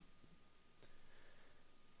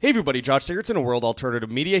Hey everybody, Josh Sigurdsson of World Alternative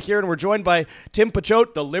Media here, and we're joined by Tim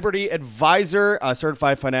Pachote, the Liberty Advisor, a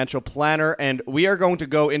certified financial planner, and we are going to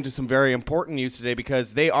go into some very important news today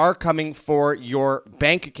because they are coming for your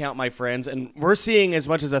bank account, my friends, and we're seeing as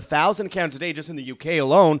much as 1,000 accounts a day just in the UK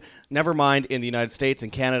alone, never mind in the United States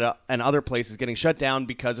and Canada and other places getting shut down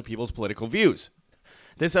because of people's political views.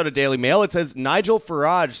 This out of Daily Mail, it says Nigel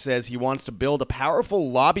Farage says he wants to build a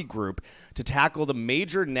powerful lobby group to tackle the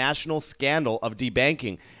major national scandal of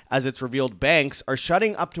debanking, as it's revealed banks are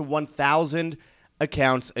shutting up to 1,000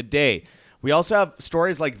 accounts a day. We also have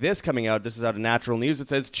stories like this coming out. This is out of Natural News. It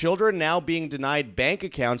says children now being denied bank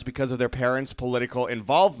accounts because of their parents' political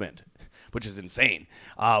involvement, which is insane.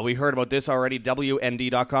 We heard about this already.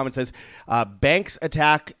 WND.com. It says banks'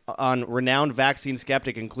 attack on renowned vaccine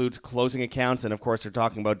skeptic includes closing accounts. And, of course, they're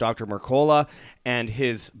talking about Dr. Mercola and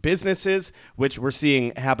his businesses, which we're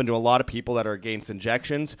seeing happen to a lot of people that are against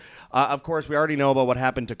injections. Of course, we already know about what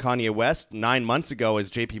happened to Kanye West 9 months ago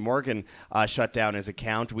as JP Morgan shut down his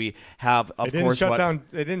account. We have, of course...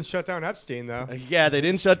 They didn't shut down Epstein, though. Yeah, they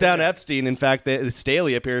didn't shut down Epstein. In fact,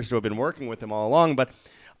 Staley appears to have been working with him all along. But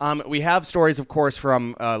we have stories, of course,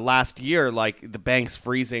 from last year, like the banks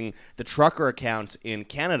freezing the trucker accounts in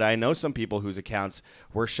Canada. I know some people whose accounts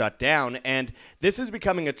were shut down, and this is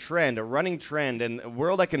becoming a trend, a running trend, and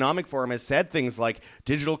World Economic Forum has said things like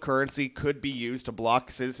digital currency could be used to block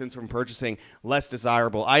citizens from purchasing less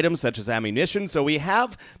desirable items, such as ammunition. So we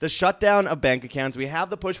have the shutdown of bank accounts. We have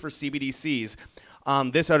the push for CBDCs.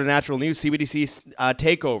 This out of Natural News, CBDC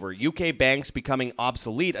takeover. UK banks becoming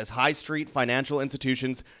obsolete as high street financial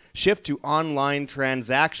institutions shift to online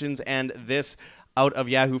transactions. And this out of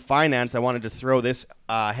Yahoo Finance. I wanted to throw this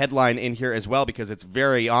headline in here as well because it's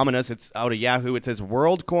very ominous. It's out of Yahoo. It says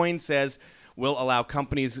WorldCoin says will allow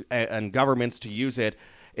companies and governments to use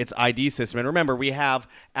its ID system. And remember, we have,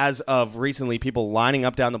 as of recently, people lining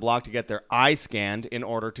up down the block to get their eye scanned in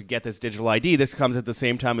order to get this digital ID. This comes at the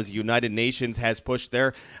same time as the United Nations has pushed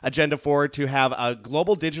their agenda forward to have a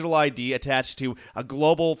global digital ID attached to a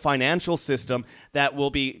global financial system that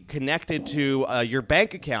will be connected to your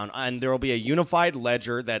bank account. And there will be a unified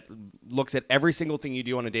ledger that looks at every single thing you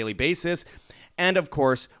do on a daily basis. And, of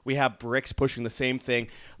course, we have BRICS pushing the same thing.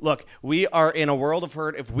 Look, we are in a world of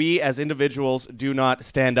hurt if we as individuals do not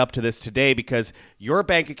stand up to this today because your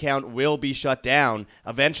bank account will be shut down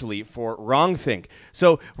eventually for wrongthink.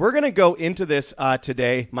 So we're going to go into this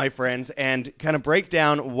today, my friends, and kind of break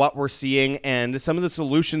down what we're seeing and some of the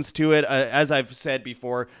solutions to it. As I've said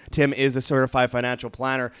before, Tim is a certified financial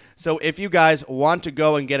planner. So if you guys want to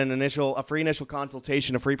go and get a free initial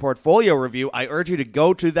consultation, a free portfolio review, I urge you to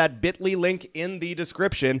go to that bit.ly link in the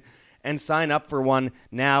description and sign up for one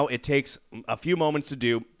now. It takes a few moments to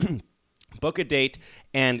do. Book a date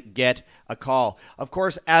and get a call. Of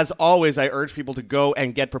course, as always, I urge people to go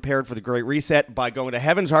and get prepared for the Great Reset by going to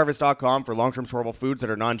heavensharvest.com for long-term storable foods that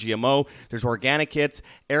are non-GMO. There's organic kits,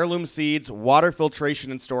 heirloom seeds, water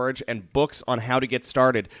filtration and storage, and books on how to get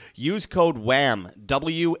started. Use code WHAM,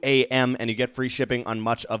 W-A-M, and you get free shipping on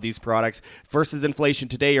much of these products. Versus inflation,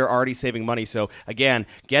 today you're already saving money. So again,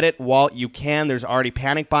 get it while you can. There's already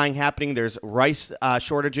panic buying happening. There's rice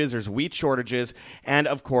shortages. There's wheat shortages. And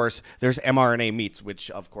of course, there's mRNA meats, which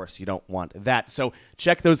of course you don't want that. So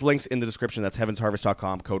check those links in the description. That's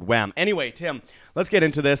heavensharvest.com, code WHAM. Anyway, Tim, let's get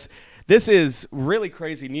into this. This is really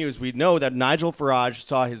crazy news. We know that Nigel Farage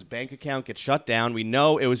saw his bank account get shut down. We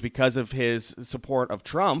know it was because of his support of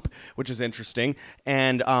Trump, which is interesting.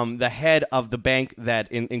 And the head of the bank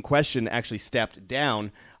that in question actually stepped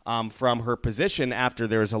down from her position after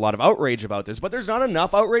there was a lot of outrage about this. But there's not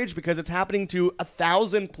enough outrage because it's happening to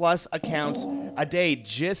 1,000+ accounts a day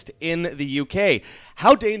just in the UK.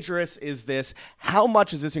 How dangerous is this? How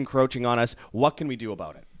much is this encroaching on us? What can we do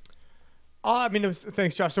about it?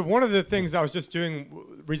 Thanks, Josh. So one of the things I was just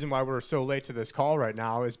doing, reason why we're so late to this call right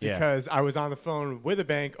now is because I was on the phone with a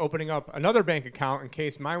bank opening up another bank account in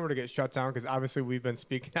case mine were to get shut down, because obviously we've been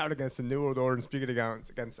speaking out against the New World Order and speaking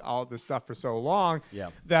against all this stuff for so long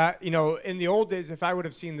that, in the old days, if I would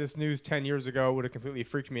have seen this news 10 years ago, it would have completely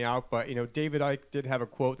freaked me out. But, David Icke did have a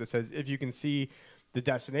quote that says, if you can see the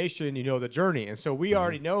destination, you know the journey. And so we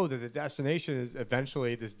already know that the destination is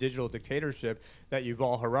eventually this digital dictatorship that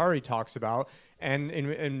Yuval Harari talks about. And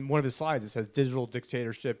in one of his slides, it says digital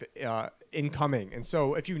dictatorship incoming. And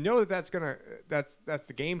so if you know that's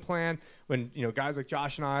the game plan, when guys like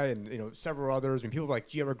Josh and I and several others, and people like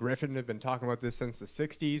G.R. Griffin have been talking about this since the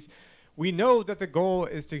 60s, we know that the goal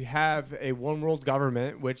is to have a one world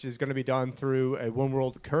government, which is going to be done through a one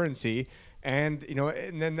world currency. And,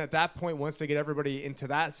 and then at that point, once they get everybody into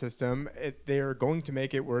that system, they're going to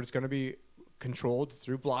make it where it's going to be controlled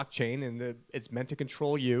through blockchain, and it's meant to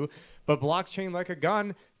control you. But blockchain, like a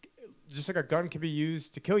gun, just like a gun can be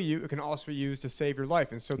used to kill you, it can also be used to save your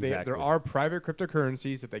life. And so there are private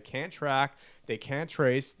cryptocurrencies that they can't track, they can't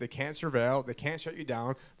trace, they can't surveil, they can't shut you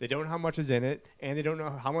down. They don't know how much is in it, and they don't know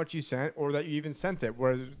how much you sent or that you even sent it.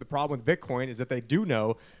 Whereas the problem with Bitcoin is that they do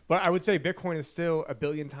know. But I would say Bitcoin is still a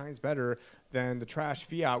billion times better than the trash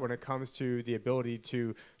fiat when it comes to the ability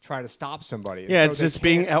to try to stop somebody. Yeah, so it's just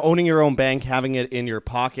owning your own bank, having it in your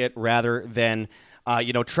pocket rather than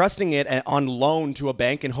trusting it on loan to a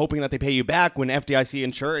bank and hoping that they pay you back when FDIC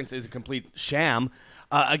insurance is a complete sham.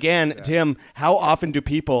 Tim, how often do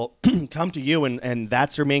people come to you and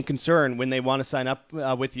that's their main concern when they want to sign up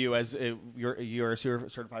with you as your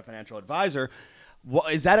certified financial advisor?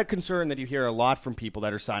 Is that a concern that you hear a lot from people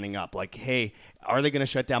that are signing up? Like, hey, are they going to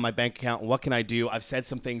shut down my bank account? What can I do? I've said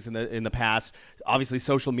some things in the past. Obviously,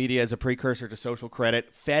 social media is a precursor to social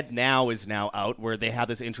credit. FedNow is now out, where they have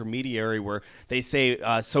this intermediary where they say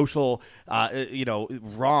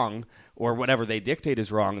wrong or whatever they dictate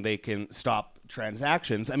is wrong. They can stop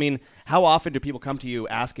transactions. I mean, how often do people come to you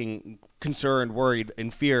asking, concerned, worried,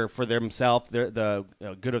 in fear for themselves, the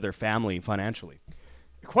good of their family financially?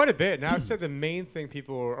 Quite a bit. Now, I'd say the main thing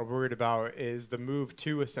people are worried about is the move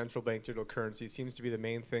to a central bank digital currency seems to be the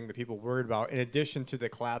main thing that people are worried about, in addition to the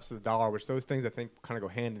collapse of the dollar, which those things I think kind of go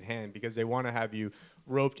hand in hand, because they want to have you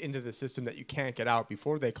roped into the system that you can't get out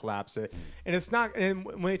before they collapse it. And it's not, and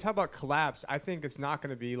when you talk about collapse, I think it's not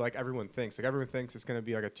going to be like everyone thinks. Like, everyone thinks it's going to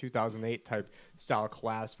be like a 2008 type style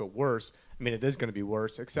collapse, but worse. I mean, it is going to be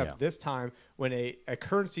worse, except this time when a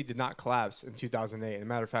currency did not collapse in 2008. As a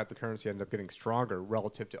matter of fact, the currency ended up getting stronger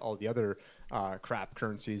relative to all the other crap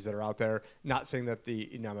currencies that are out there. Not saying that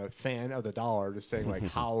I'm a fan of the dollar, just saying like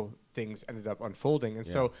how things ended up unfolding. And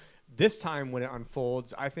so this time when it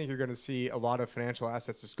unfolds, I think you're going to see a lot of financial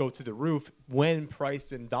assets just go through the roof when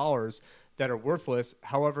priced in dollars that are worthless.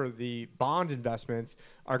 However, the bond investments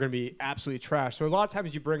are going to be absolutely trash. So a lot of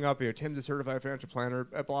times you bring up, Tim's a certified financial planner,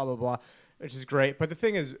 blah, blah, blah, which is great. But the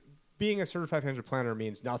thing is, being a certified financial planner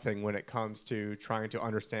means nothing when it comes to trying to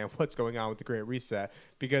understand what's going on with the Great Reset,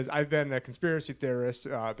 because I've been a conspiracy theorist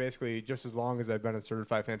basically just as long as I've been a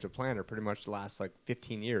certified financial planner, pretty much the last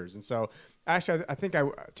 15 years. And so actually, I think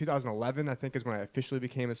 2011, I think, is when I officially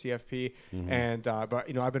became a CFP. And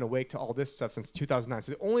but I've been awake to all this stuff since 2009.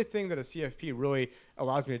 So the only thing that a CFP really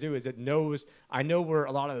allows me to do is I know where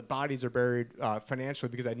a lot of the bodies are buried financially,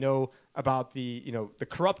 because I know about the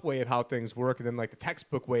corrupt way of how things work, and then the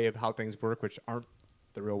textbook way of how things work, which aren't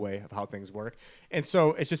the real way of how things work. And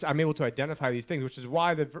so it's just I'm able to identify these things, which is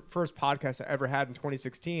why the first podcast I ever had in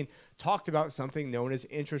 2016 talked about something known as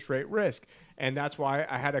interest rate risk. And that's why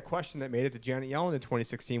I had a question that made it to Janet Yellen in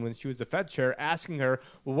 2016 when she was the Fed chair, asking her,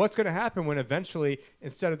 well, what's going to happen when eventually,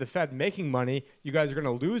 instead of the Fed making money, you guys are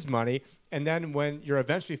going to lose money? And then when you're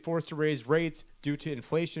eventually forced to raise rates due to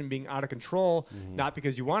inflation being out of control, not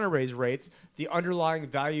because you want to raise rates, the underlying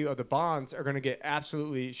value of the bonds are going to get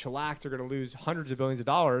absolutely shellacked. They're going to lose hundreds of billions of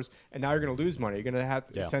dollars, and now you're going to lose money. You're going to have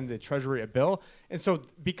to send the Treasury a bill. And so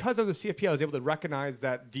because of the CFP, I was able to recognize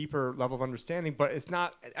that deeper level of understanding, but it's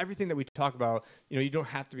not everything that we talk about. You don't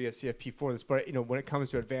have to be a CFP for this, but when it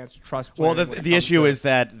comes to advanced trust planning, well, the issue is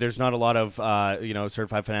that there's not a lot of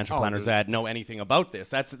certified financial planners that know anything about this.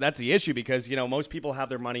 That's the issue, because most people have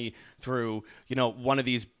their money through one of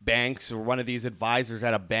these banks or one of these advisors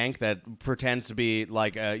at a bank that pretends to be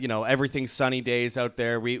like everything's sunny days out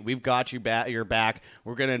there. We've got your back.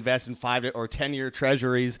 We're going to invest in 5 or 10 year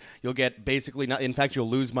treasuries. You'll get basically not. In fact, you'll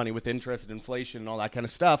lose money with interest and inflation and all that kind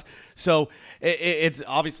of stuff. So it's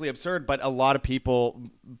obviously absurd, but a lot of people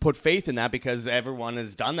put faith in that because everyone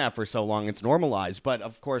has done that for so long. It's normalized. But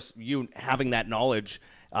of course, you having that knowledge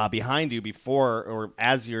behind you before or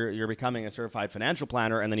as you're becoming a certified financial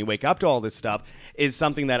planner, and then you wake up to all this stuff, is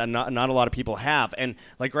something that not a lot of people have. And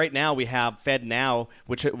right now we have FedNow,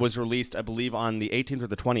 which was released, I believe, on the 18th or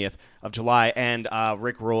the 20th of July, and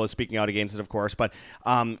Rick Rule is speaking out against it, of course. But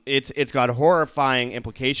it's got horrifying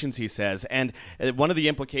implications, he says. And one of the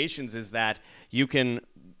implications is that you can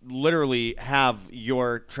literally have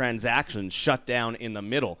your transactions shut down in the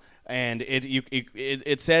middle. And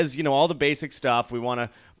it says, all the basic stuff. We want to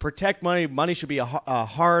protect money. Money should be a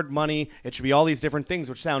hard money. It should be all these different things,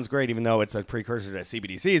 which sounds great, even though it's a precursor to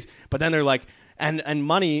CBDCs. But then they're like, and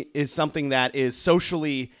money is something that is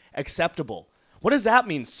socially acceptable. What does that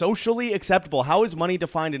mean? Socially acceptable? How is money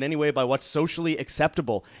defined in any way by what's socially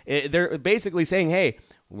acceptable? They're basically saying, hey,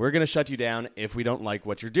 we're going to shut you down if we don't like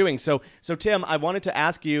what you're doing. So Tim, I wanted to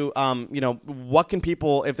ask you, what can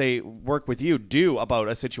people, if they work with you, do about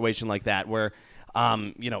a situation like that where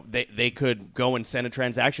They could go and send a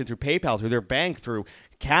transaction through PayPal, through their bank, through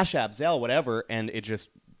Cash App, Zelle, whatever, and it just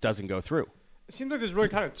doesn't go through. It seems like there's really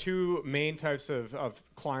kind of two main types of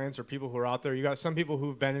clients or people who are out there. You got some people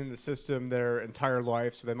who've been in the system their entire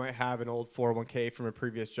life, so they might have an old 401k from a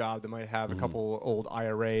previous job. They might have a couple old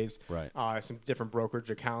IRAs, some different brokerage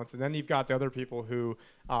accounts. And then you've got the other people who,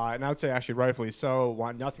 and I would say actually rightfully so,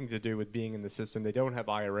 want nothing to do with being in the system. They don't have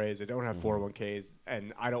IRAs. They don't have 401ks.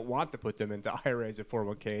 And I don't want to put them into IRAs or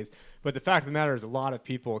 401ks. But the fact of the matter is a lot of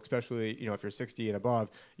people, especially if you're 60 and above,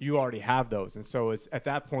 you already have those. And so it's, at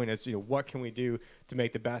that point, it's what can we do to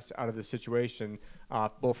make the best out of the situation,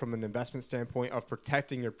 both from an investment standpoint of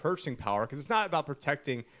protecting your purchasing power, because it's not about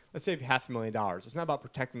protecting, let's say, $500,000. It's not about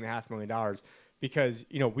protecting the $500,000 because,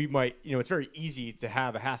 we might, it's very easy to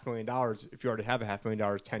have $500,000 if you already have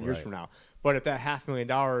 $500,000 10 years from now. But if that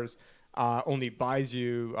 $500,000 only buys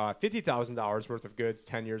you $50,000 worth of goods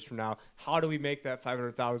 10 years from now, how do we make that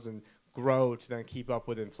 $500,000 grow to then keep up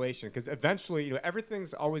with inflation? Because eventually,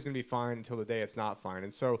 everything's always going to be fine until the day it's not fine.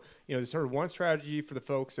 And so, there's sort of one strategy for the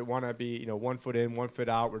folks that want to be, 1 foot in, 1 foot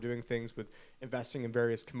out. We're doing things with investing in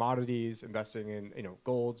various commodities, investing in,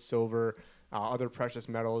 gold, silver, other precious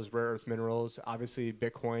metals, rare earth minerals, obviously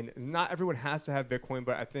Bitcoin. Not everyone has to have Bitcoin,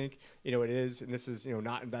 but I think, it is, and this is,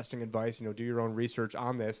 not investing advice, do your own research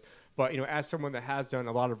on this. But, as someone that has done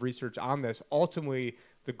a lot of research on this, ultimately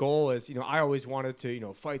the goal is, I always wanted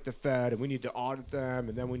to, fight the Fed, and we need to audit them,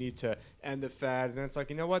 and then we need to end the Fed. And then it's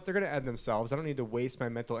like, what? They're going to end themselves. I don't need to waste my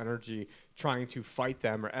mental energy trying to fight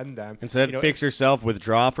them or end them. Instead, fix yourself,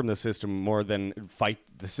 withdraw from the system more than fight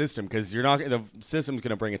the system, because the system's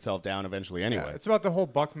going to bring itself down eventually anyway. Yeah, it's about the whole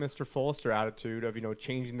Buckminster Fuller attitude of,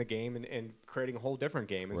 changing the game and creating a whole different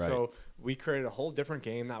game. And so we created a whole different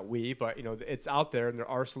game, not we, but, it's out there and there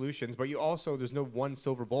are solutions. But there's no one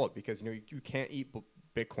silver bullet, because, you can't eat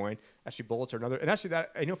Bitcoin. Actually, bullets are another. And actually,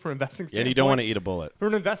 that from an investing standpoint. Yeah, you don't want to eat a bullet. From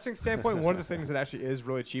an investing standpoint, one of the things that actually is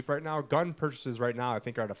really cheap right now, gun purchases right now, I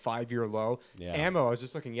think are at a 5-year low. Yeah. Ammo, I was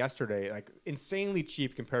just looking yesterday, like insanely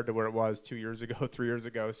cheap compared to where it was 2 years ago, 3 years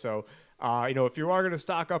ago. So, if you are going to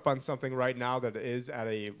stock up on something right now that is at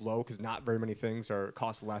a low, because not very many things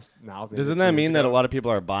cost less now. Doesn't that mean that a lot of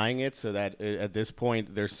people are buying it, so that at this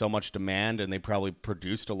point there's so much demand, and they probably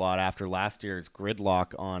produced a lot after last year's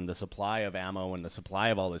gridlock on the supply of ammo and the supply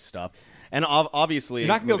of all this stuff? And obviously, you're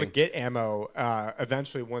not going to be able to get ammo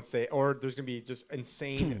eventually or there's going to be just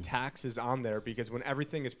insane taxes on there, because when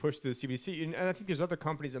everything is pushed to the CBDC, and I think there's other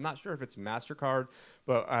companies, I'm not sure if it's MasterCard,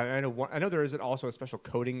 but I know there is also a special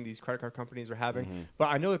coding these credit card companies are having, but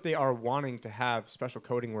I know that they are wanting to have special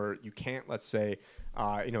coding where you can't, let's say,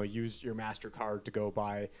 use your MasterCard to go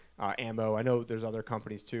buy ammo. I know there's other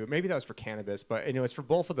companies too. Maybe that was for cannabis, but it's for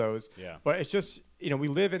both of those. Yeah. But it's just, we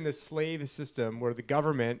live in this slave system where the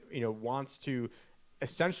government, wants to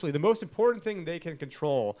essentially, the most important thing they can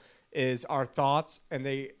control is our thoughts, and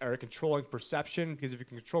they are controlling perception, because if you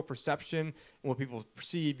can control perception and what people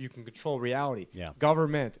perceive, you can control reality. Yeah.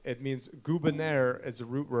 Government, it means gubernare is the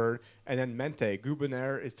root word, and then mente.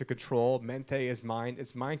 Gubernare is to control, mente is mind.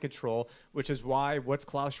 It's mind control, which is what's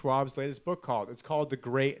Klaus Schwab's latest book called? It's called The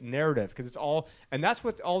Great Narrative, because it's all, and that's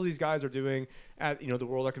what all these guys are doing at the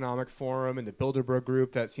World Economic Forum and the Bilderberg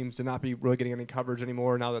Group that seems to not be really getting any coverage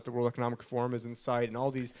anymore now that the World Economic Forum is in sight, and all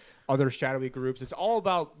these other shadowy groups. It's all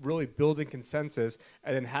about really building consensus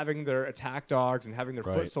and then having their attack dogs and having their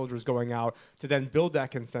foot soldiers going out to then build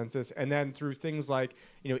that consensus. And then through things like,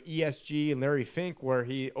 ESG and Larry Fink, where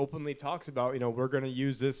he openly talks about, we're going to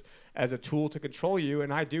use this as a tool to control you.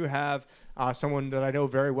 And I do have someone that I know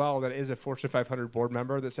very well that is a Fortune 500 board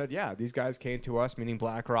member that said, yeah, these guys came to us, meaning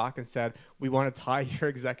BlackRock, and said, we want to tie your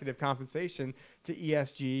executive compensation to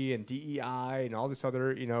ESG and DEI and all this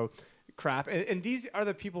other, crap. And these are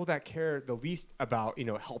the people that care the least about,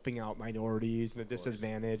 helping out minorities and the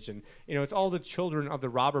disadvantaged. And, it's all the children of the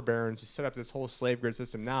robber barons who set up this whole slave grid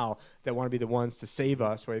system now that want to be the ones to save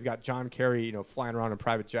us. Where you've got John Kerry, flying around in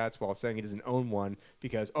private jets while saying he doesn't own one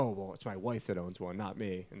because, it's my wife that owns one, not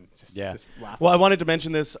me. And just laughing. Well, I wanted to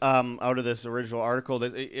mention this out of this original article.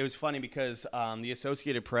 It was funny because the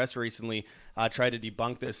Associated Press recently tried to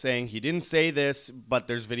debunk this, saying he didn't say this, but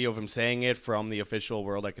there's video of him saying it from the official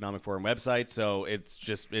World Economic Forum website. So it's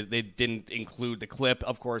just they didn't include the clip,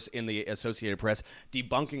 of course, in the Associated Press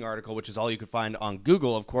debunking article, which is all you could find on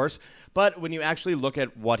Google, of course. But when you actually look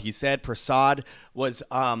at what he said, Prasad was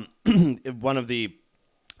one of the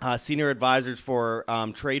senior advisors for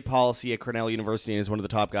trade policy at Cornell University, and is one of the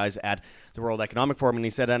top guys at the World Economic Forum. And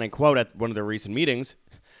he said, and I quote, at one of their recent meetings,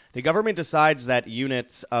 The government decides that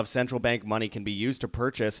units of central bank money can be used to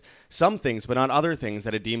purchase some things, but not other things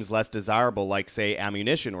that it deems less desirable, like, say,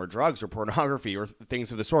 ammunition or drugs or pornography or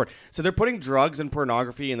things of the sort. So they're putting drugs and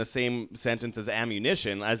pornography in the same sentence as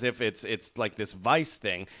ammunition, as if it's like this vice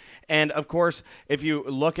thing. And of course, if you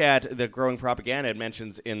look at the growing propaganda it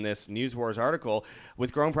mentions in this News Wars article,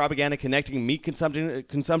 with growing propaganda connecting meat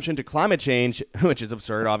consumption to climate change, which is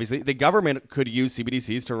absurd, obviously, the government could use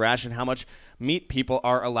CBDCs to ration how much meat people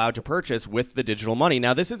are allowed to purchase with the digital money.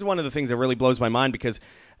 Now, this is one of the things that really blows my mind because,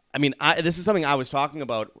 I mean, this is something I was talking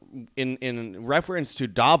about in reference to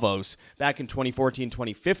Davos back in 2014,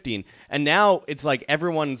 2015. And now it's like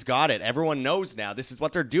everyone's got it. Everyone knows now. This is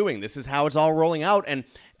what they're doing. This is how it's all rolling out. And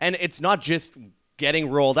it's not just getting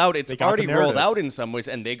rolled out. It's already rolled out in some ways,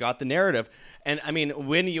 and they got the narrative. And, I mean,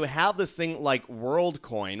 when you have this thing like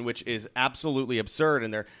WorldCoin, which is absolutely absurd,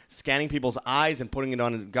 and they're scanning people's eyes and putting it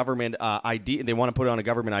on a government ID, they want to put it on a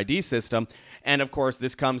government ID system. And, of course,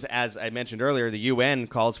 this comes, as I mentioned earlier, the UN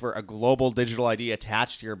calls for a global digital ID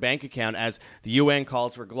attached to your bank account, as the UN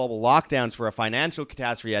calls for global lockdowns for a financial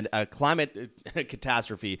catastrophe, a climate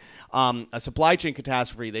catastrophe, a supply chain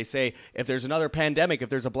catastrophe. They say if there's another pandemic, if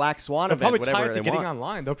there's a black swan event, whatever they want.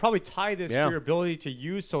 Online. They'll probably tie this for your ability to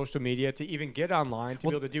use social media to even get online to be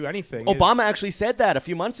able to do anything. Obama actually said that a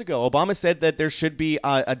few months ago. Obama said that there should be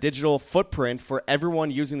a digital footprint for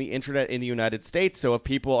everyone using the internet in the United States. So if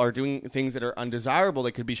people are doing things that are undesirable,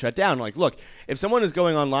 they could be shut down. Like, look, if someone is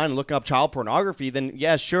going online and looking up child pornography, then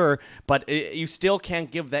yeah, sure, but you still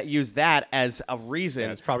can't use that as a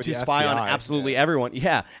reason to spy on absolutely everyone.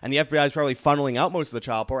 Yeah, and the FBI is probably funneling out most of the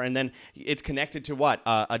child porn, and then it's connected to what?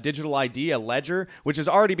 A digital ID, a ledger, which is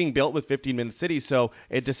already being built with 15-minute cities, so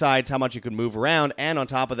it decides how much you can move around. And on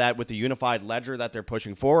top of that, with the unified ledger that they're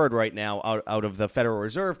pushing forward right now out of the Federal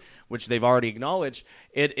Reserve, which they've already acknowledged,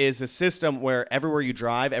 it is a system where everywhere you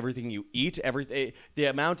drive, everything you eat, everything, the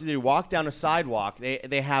amount that you walk down a sidewalk,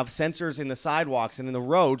 they have sensors in the sidewalks and in the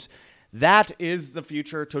roads. That is the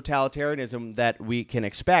future totalitarianism that we can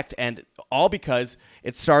expect, and all because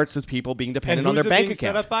it starts with people being dependent on their bank account.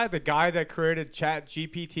 Set up by the guy that created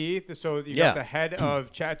ChatGPT. So you got the head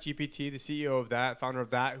of ChatGPT, the CEO of that, founder of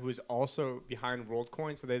that, who is also behind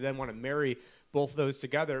WorldCoin. So they then want to marry both of those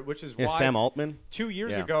together, which is why Sam Altman. 2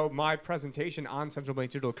 years ago, my presentation on central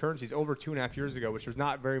bank digital currencies, over 2.5 years ago, which there's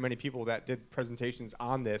not very many people that did presentations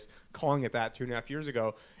on this, calling it that 2.5 years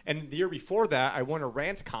ago. And the year before that, I won a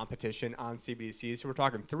rant competition on CBDCs. So we're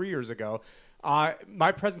talking 3 years ago.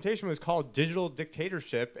 My presentation was called Digital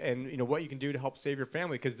Dictatorship, and what you can do to help save your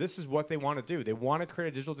family, because this is what they want to do. They want to create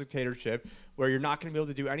a digital dictatorship where you're not going to be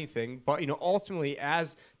able to do anything. But ultimately,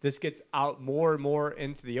 as this gets out more and more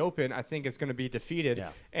into the open, I think it's going to be defeated. Yeah.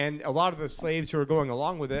 And a lot of the slaves who are going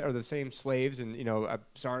along with it are the same slaves, and I'm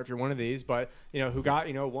sorry if you're one of these, but who got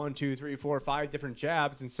 1, 2, 3, 4, 5 different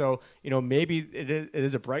jabs, and so maybe it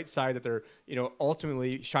is a bright side that they're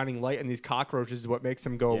ultimately shining light on these cockroaches is what makes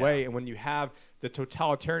them go away. And when you have the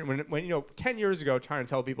totalitarian, when 10 years ago trying to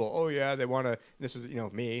tell people, oh yeah, they want to, this was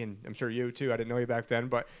me, and I'm sure you too, I didn't know you back then,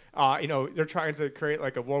 but they're trying to create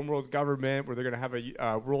like a one world government where they're going to have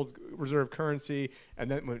a world reserve currency,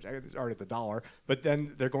 and then it's already the dollar, but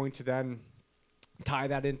then they're going to then tie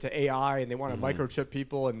that into AI, and they want to microchip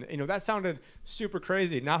people, and that sounded super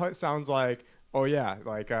crazy. Now it sounds like, oh yeah,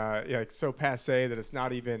 like so passe that it's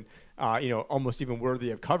not even almost even worthy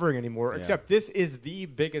of covering anymore. Except this is the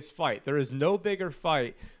biggest fight. There is no bigger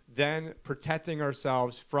fight than protecting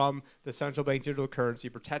ourselves from the central bank digital currency,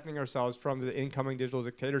 protecting ourselves from the incoming digital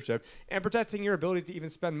dictatorship, and protecting your ability to even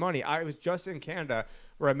spend money. I was just in Canada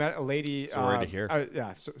where I met a lady. Sorry to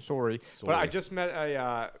hear. Sorry. But I just met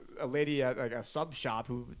a lady at like a sub shop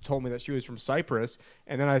who told me that she was from Cyprus,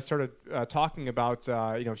 and then I started talking about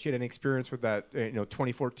if she had any experience with that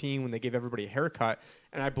 2014 when they gave everybody a haircut.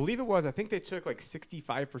 And I believe I think they took like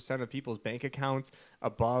 65% of people's bank accounts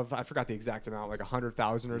above, I forgot the exact amount, like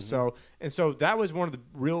 100,000 or so. And so that was one of the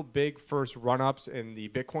real big first run-ups in the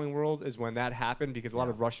Bitcoin world, is when that happened, because a lot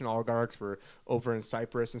of Russian oligarchs were over in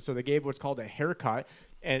Cyprus. And so they gave what's called a haircut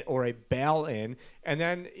or a bail-in. And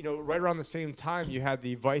then, right around the same time, you had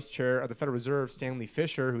the vice chair of the Federal Reserve, Stanley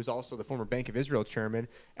Fischer, who's also the former Bank of Israel chairman,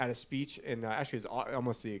 at a speech in, actually it was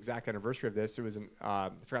almost the exact anniversary of this. It was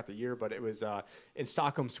I forgot the year, but it was in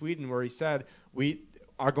Stockholm, Sweden, where he said, we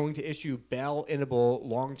are going to issue bail-inable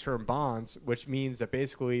long-term bonds, which means that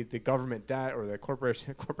basically the government debt or the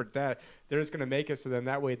corporate debt, they're just going to make it so then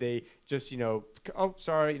that way they just, oh,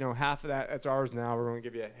 sorry, half of that's ours now. We're going to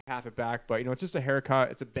give you half it back. But, it's just a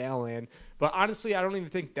haircut. It's a bail-in. But honestly, I don't even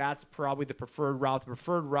think that's probably the preferred route. The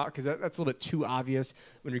preferred route, because that's a little bit too obvious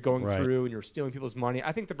when you're going through and you're stealing people's money.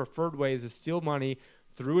 I think the preferred way is to steal money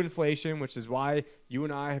through inflation, which is why you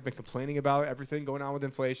and I have been complaining about everything going on with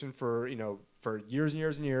inflation for years and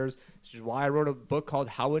years and years. Which is why I wrote a book called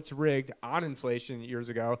How It's Rigged on inflation years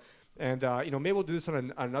ago. And, maybe we'll do this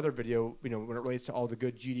on another video, when it relates to all the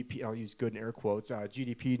good GDP, and I'll use good in air quotes,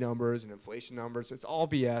 GDP numbers and inflation numbers. It's all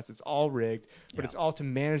BS. It's all rigged, but it's all to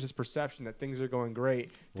manage this perception that things are going great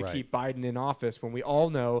to keep Biden in office, when we all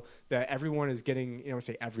know that everyone is getting,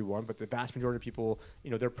 say everyone, but the vast majority of people,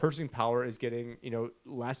 their purchasing power is getting,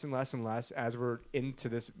 less and less and less as we're into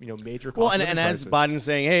this, major cost and as Biden's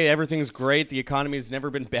saying, hey, everything's great. The economy has never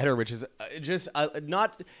been better, which is just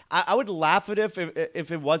not, I would laugh at it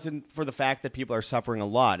if it wasn't for the fact that people are suffering a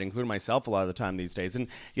lot, including myself a lot of the time these days. And,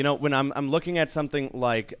 when I'm looking at something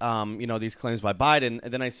like, these claims by Biden,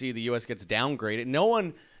 and then I see the U.S. gets downgraded, no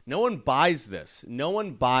one buys this. No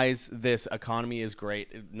one buys this economy is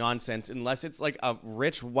great nonsense unless it's like a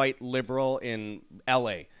rich white liberal in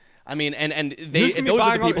L.A. I mean, and those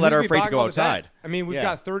are the people that are afraid to go outside. I mean, we've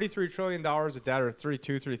got $33 trillion of debt, or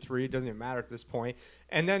 33. It doesn't even matter at this point.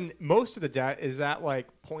 And then most of the debt is at like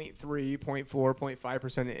 0.3, 0.4,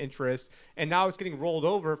 0.5% interest. And now it's getting rolled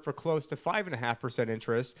over for close to 5.5%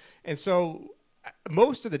 interest. And so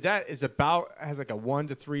most of the debt has like a 1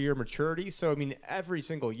 to 3 year maturity. So, I mean, every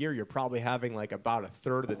single year you're probably having like about a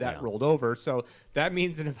third of the debt rolled over. So that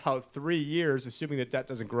means in about 3 years, assuming the debt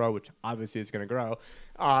doesn't grow, which obviously it's going to grow,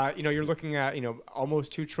 you're looking at,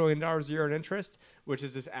 almost $2 trillion a year in interest, which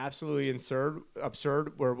is just absolutely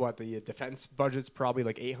absurd, where the defense budget's probably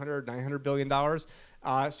like $800-900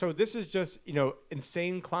 billion. So this is just,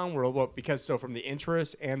 insane clown world. Well, from the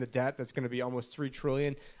interest and the debt, that's going to be almost $3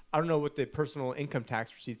 trillion. I don't know what the personal income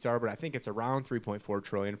tax receipts are, but I think it's around 3.4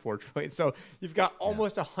 trillion, 4 trillion. So you've got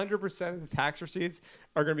almost 100% of the tax receipts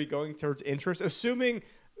are going to be going towards interest, assuming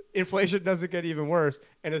inflation doesn't get even worse,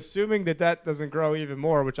 and assuming the debt doesn't grow even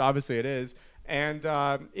more, which obviously it is. And,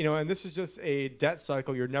 and this is just a debt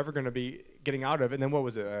cycle you're never going to be getting out of. And then what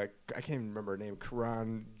was it? I can't even remember her name.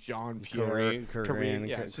 Corinne.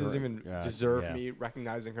 Yeah, she doesn't even deserve me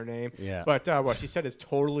recognizing her name. Yeah. But what she said is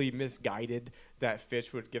totally misguided that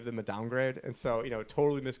Fitch would give them a downgrade. And so,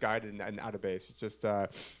 totally misguided and out of base. It's just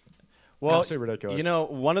absolutely ridiculous.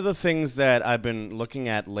 One of the things that I've been looking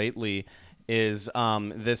at lately is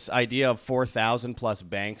this idea of 4,000 plus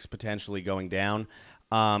banks potentially going down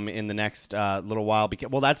in the next little while.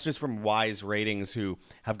 That's just from Wise Ratings, who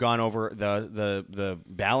have gone over the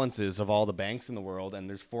balances of all the banks in the world, and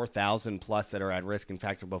there's 4,000 plus that are at risk. In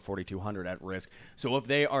fact, about 4,200 at risk. So if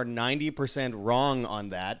they are 90% wrong on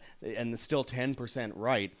that and still 10%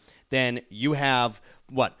 right, then you have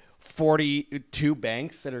 42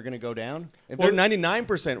 banks that are going to go down. If they're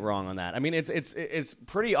 99% wrong on that, I mean, it's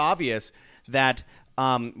pretty obvious that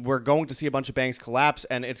we're going to see a bunch of banks collapse,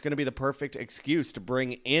 and it's going to be the perfect excuse to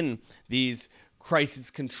bring in these crisis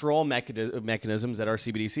control mechanisms that are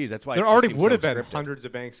CBDCs. That's why there already would have been hundreds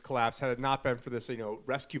of banks collapse had it not been for this,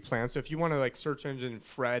 rescue plan. So if you want to search engine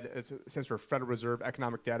FRED, it stands for Federal Reserve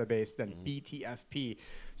Economic Database, then BTFP.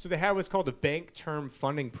 So they have what's called a bank term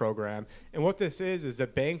funding program. And what this is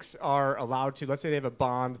that banks are allowed to, let's say they have a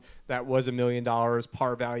bond that was $1 million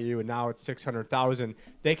par value and now it's $600,000.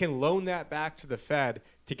 They can loan that back to the Fed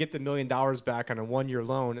to get the $1 million back on a 1-year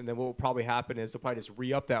loan. And then what will probably happen is they'll probably just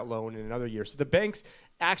re-up that loan in another year. So the banks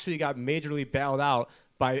actually got majorly bailed out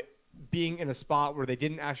by being in a spot where they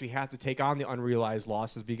didn't actually have to take on the unrealized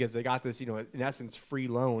losses, because they got this, in essence, free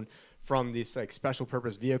loan from this special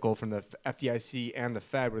purpose vehicle from the FDIC and the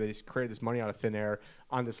Fed, where they just created this money out of thin air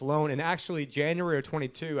on this loan. And actually, January of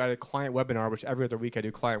 22, I had a client webinar, which every other week I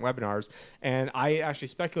do client webinars, and I actually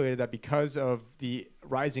speculated that because of the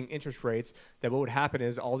rising interest rates, that what would happen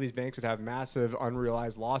is all these banks would have massive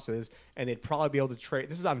unrealized losses, and they'd probably be able to trade.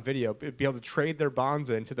 This is on video. Be able to trade their bonds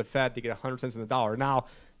into the Fed to get 100 cents on the dollar. Now,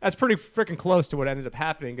 that's pretty freaking close to what ended up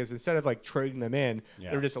happening, because instead of trading them in,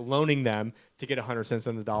 they're just loaning them to get 100 cents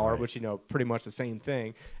on the dollar, which, pretty much the same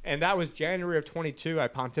thing. And that was January of 22. I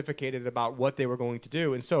pontificated about what they were going to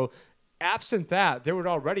do. And so absent that, there would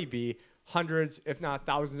already be hundreds, if not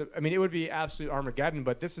thousands. It would be absolute Armageddon,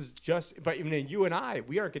 but this is but even you and I,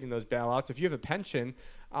 we aren't getting those bailouts. If you have a pension,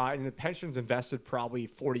 and the pension's invested probably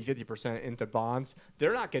 40-50% into bonds,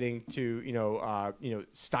 they're not getting to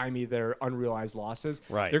stymie their unrealized losses.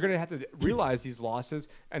 Right. They're going to have to realize these losses,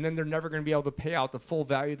 and then they're never going to be able to pay out the full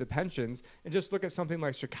value of the pensions. And just look at something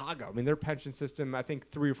like Chicago. Their pension system, I think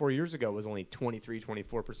 3 or 4 years ago, was only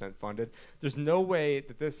 23-24% funded. There's no way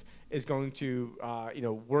that this is going to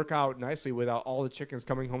work out nicely without all the chickens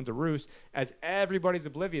coming home to roost, as everybody's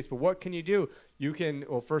oblivious. But what can you do? You can,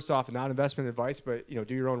 first off, not investment advice, but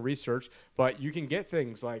do your your own research, but you can get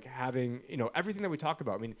things like having, everything that we talk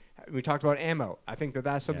about. I mean, we talked about ammo. I think that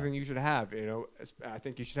that's something you should have. I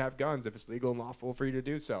think you should have guns if it's legal and lawful for you to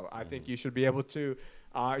do so. I think you should be able to,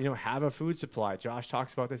 have a food supply. Josh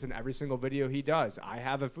talks about this in every single video he does. I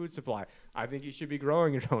have a food supply. I think you should be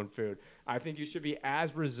growing your own food. I think you should be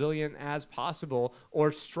as resilient as possible,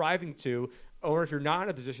 or striving to. Or if you're not in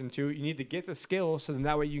a position to, you need to get the skills, so then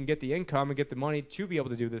that way you can get the income and get the money to be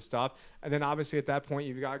able to do this stuff. And then obviously at that point,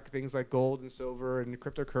 you've got things like gold and silver and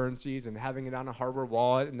cryptocurrencies, and having it on a hardware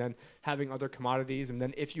wallet, and then having other commodities. And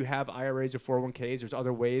then if you have IRAs or 401ks, there's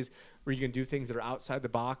other ways where you can do things that are outside the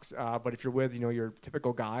box. But if you're with, your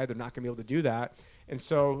typical guy, they're not going to be able to do that. And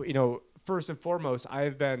so, first and foremost, I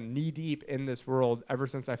have been knee deep in this world ever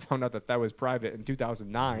since I found out that was private in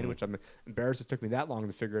 2009, which I'm embarrassed it took me that long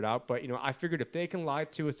to figure it out. But, I figured if they can lie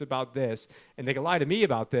to us about this, and they can lie to me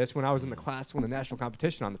about this when I was in the class to win a national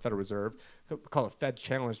competition on the Federal Reserve, called a Fed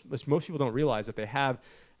Challenge, which most people don't realize that they have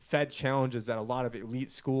Fed challenges at a lot of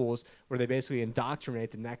elite schools where they basically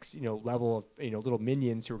indoctrinate the next, level of, little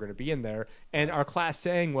minions who are going to be in there. And our class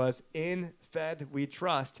saying was, "In Fed we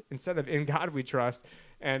trust," instead of "In God we trust."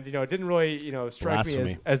 And, it didn't really, strike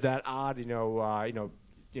me as that odd,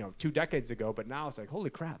 2 decades ago, but now it's like, holy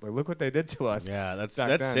crap, like, look what they did to us. Yeah, that's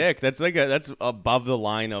sick. That's above the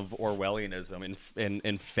line of Orwellianism.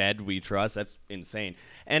 In Fed we trust. That's insane.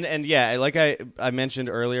 And yeah, like I mentioned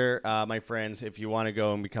earlier, my friends, if you want to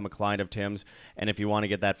go and become a client of Tim's, and if you want to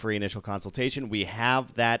get that free initial consultation, we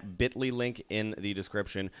have that bit.ly link in the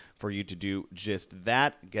description for you to do just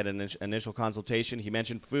that. Get an initial consultation. He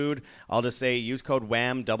mentioned food. I'll just say use code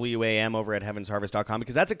WAM, WAM, over at heavensharvest.com,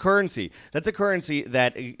 because that's a currency. That's a currency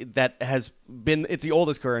that has been, it's the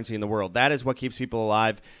oldest currency in the world. That is what keeps people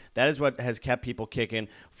alive. That is what has kept people kicking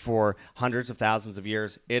for hundreds of thousands of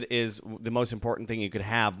years. It is the most important thing you could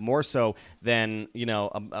have, more so than,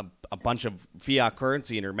 a bunch of fiat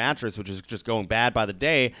currency in your mattress, which is just going bad by the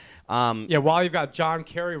day. While you've got John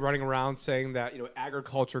Kerry running around saying that,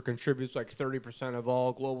 agriculture contributes like 30% of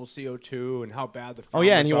all global CO2 and how bad the farmers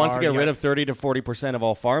and he wants to get rid of 30 to 40% of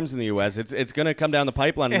all farms in the U.S. It's going to come down the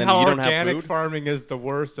pipeline, and then you don't have food. Organic farming is the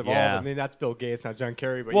worst of all. I mean, that's Bill Gates, not John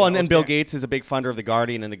Kerry. But and Bill Gates is a big funder of The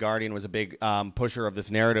Guardian, and The Guardian was a big pusher of this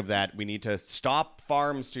narrative that we need to stop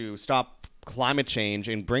farms to stop climate change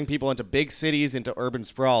and bring people into big cities, into urban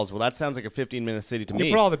sprawls. Well, that sounds like a 15-minute city to me.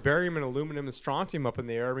 You put all the barium and aluminum and strontium up in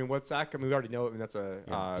the air. I mean, what's that? I mean, we already know. I mean, that's a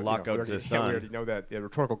block out the sun. We already know that, the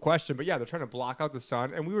rhetorical question. But yeah, they're trying to block out the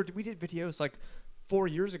sun. And we did videos like 4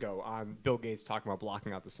 years ago on Bill Gates talking about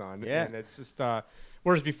blocking out the sun. Yeah. And it's just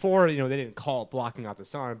whereas before, they didn't call it blocking out the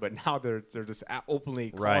sun, but now they're just openly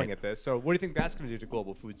calling it this. So what do you think that's going to do to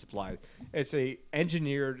global food supply? It's a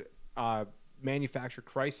engineered manufactured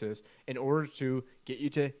crisis in order to get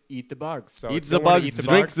you to eat the bugs. So eat the bugs,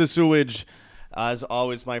 drink the sewage. As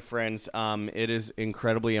always, my friends, it is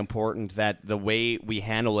incredibly important that the way we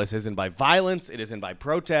handle this isn't by violence, it isn't by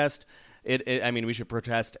protest. I mean, we should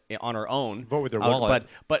protest on our own. Vote with their wallet.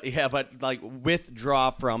 But like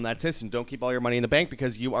withdraw from that system. Don't keep all your money in the bank,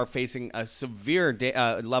 because you are facing a severe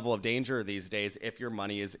level of danger these days if your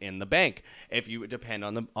money is in the bank. If you depend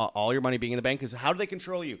on all your money being in the bank, because how do they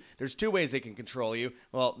control you? There's 2 ways they can control you.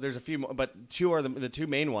 Well, there's a few more, but 2 are the 2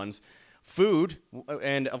 main ones. Food,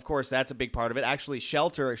 and of course that's a big part of it. Actually,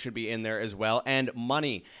 shelter should be in there as well, and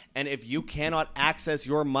money. And if you cannot access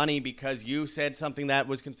your money because you said something that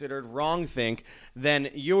was considered wrongthink,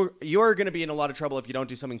 then you're going to be in a lot of trouble. If you don't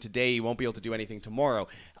do something today, you won't be able to do anything tomorrow.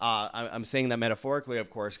 I'm saying that metaphorically,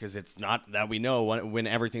 of course, because it's not that we know when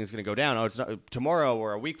everything's going to go down. Oh, it's not tomorrow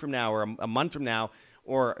or a week from now or a month from now,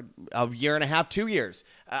 or a year and a half, 2 years.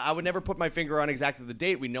 I would never put my finger on exactly the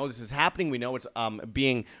date. We know this is happening. We know it's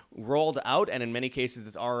being rolled out, and in many cases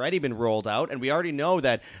it's already been rolled out. And we already know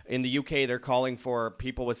that in the UK they're calling for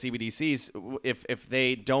people with CBDCs, if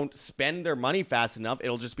they don't spend their money fast enough,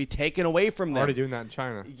 it'll just be taken away from them. Already doing that in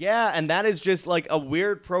China. Yeah, and that is just like a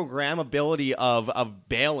weird programmability of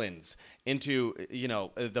bail-ins into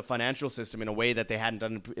the financial system in a way that they hadn't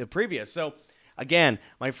done previous. So again,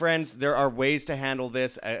 my friends, there are ways to handle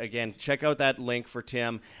this. Again, check out that link for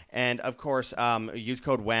Tim. And, of course, use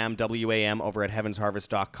code WAM, W-A-M, over at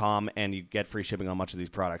heavensharvest.com, and you get free shipping on much of these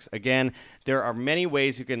products. Again, there are many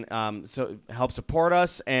ways you can help support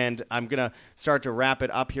us, and I'm going to start to wrap it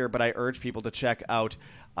up here, but I urge people to check out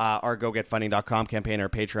our GoGetFunding.com campaign, our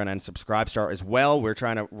Patreon, and Subscribestar as well. We're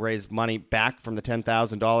trying to raise money back from the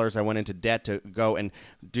 $10,000 I went into debt to go and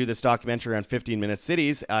do this documentary on 15-minute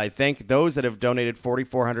cities. I thank those that have donated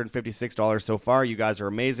 $4,456 so far. You guys are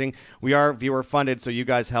amazing. We are viewer funded, so you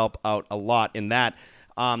guys help out a lot in that.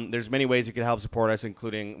 There's many ways you can help support us,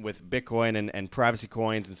 including with Bitcoin and privacy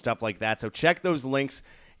coins and stuff like that. So check those links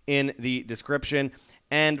in the description.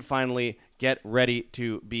 And finally, get ready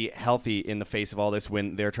to be healthy in the face of all this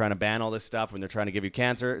when they're trying to ban all this stuff, when they're trying to give you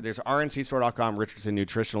cancer. There's rncstore.com, Richardson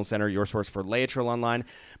Nutritional Center, your source for Laetrile online.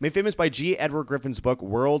 Made famous by G. Edward Griffin's book,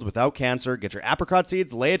 World Without Cancer. Get your apricot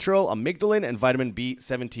seeds, Laetrile, amygdalin, and vitamin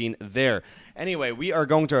B17 there. Anyway, we are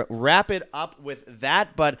going to wrap it up with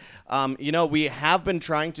that, but, we have been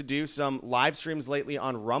trying to do some live streams lately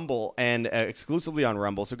on Rumble and exclusively on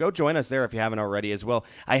Rumble, so go join us there if you haven't already as well.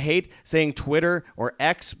 I hate saying Twitter or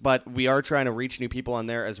X, but we are trying to reach new people on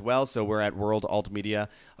there as well, so we're at World Alt Media.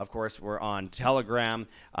 Of course, we're on Telegram.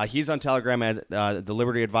 He's on Telegram at the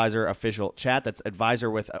Liberty Advisor official chat. That's advisor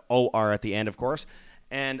with OR at the end, of course.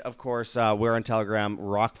 And, of course, we're on Telegram,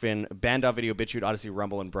 Rockfin, Banda Video, BitChute, Odyssey,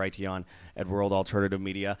 Rumble, and Brighteon at World Alternative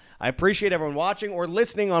Media. I appreciate everyone watching or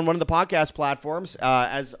listening on one of the podcast platforms.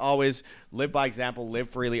 As always, live by example, live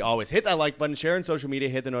freely, always. Hit that like button, share on social media,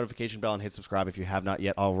 hit the notification bell, and hit subscribe if you have not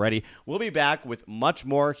yet already. We'll be back with much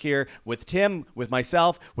more here with Tim, with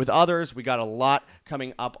myself, with others. We got a lot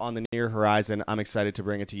coming up on the near horizon. I'm excited to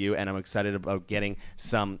bring it to you, and I'm excited about getting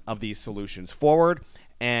some of these solutions forward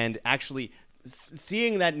and actually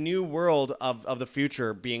seeing that new world of the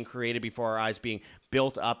future being created before our eyes, being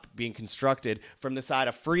built up, being constructed from the side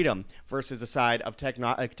of freedom versus the side of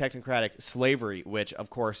technocratic slavery, which,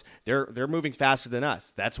 of course, they're moving faster than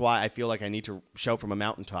us. That's why I feel like I need to show from a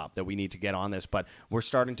mountaintop that we need to get on this. But we're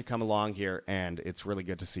starting to come along here, and it's really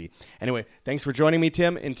good to see. Anyway, thanks for joining me,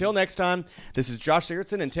 Tim. Until next time, this is Josh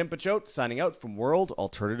Sigurdsson and Tim Pachote signing out from World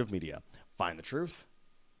Alternative Media. Find the truth,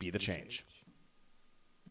 be the change.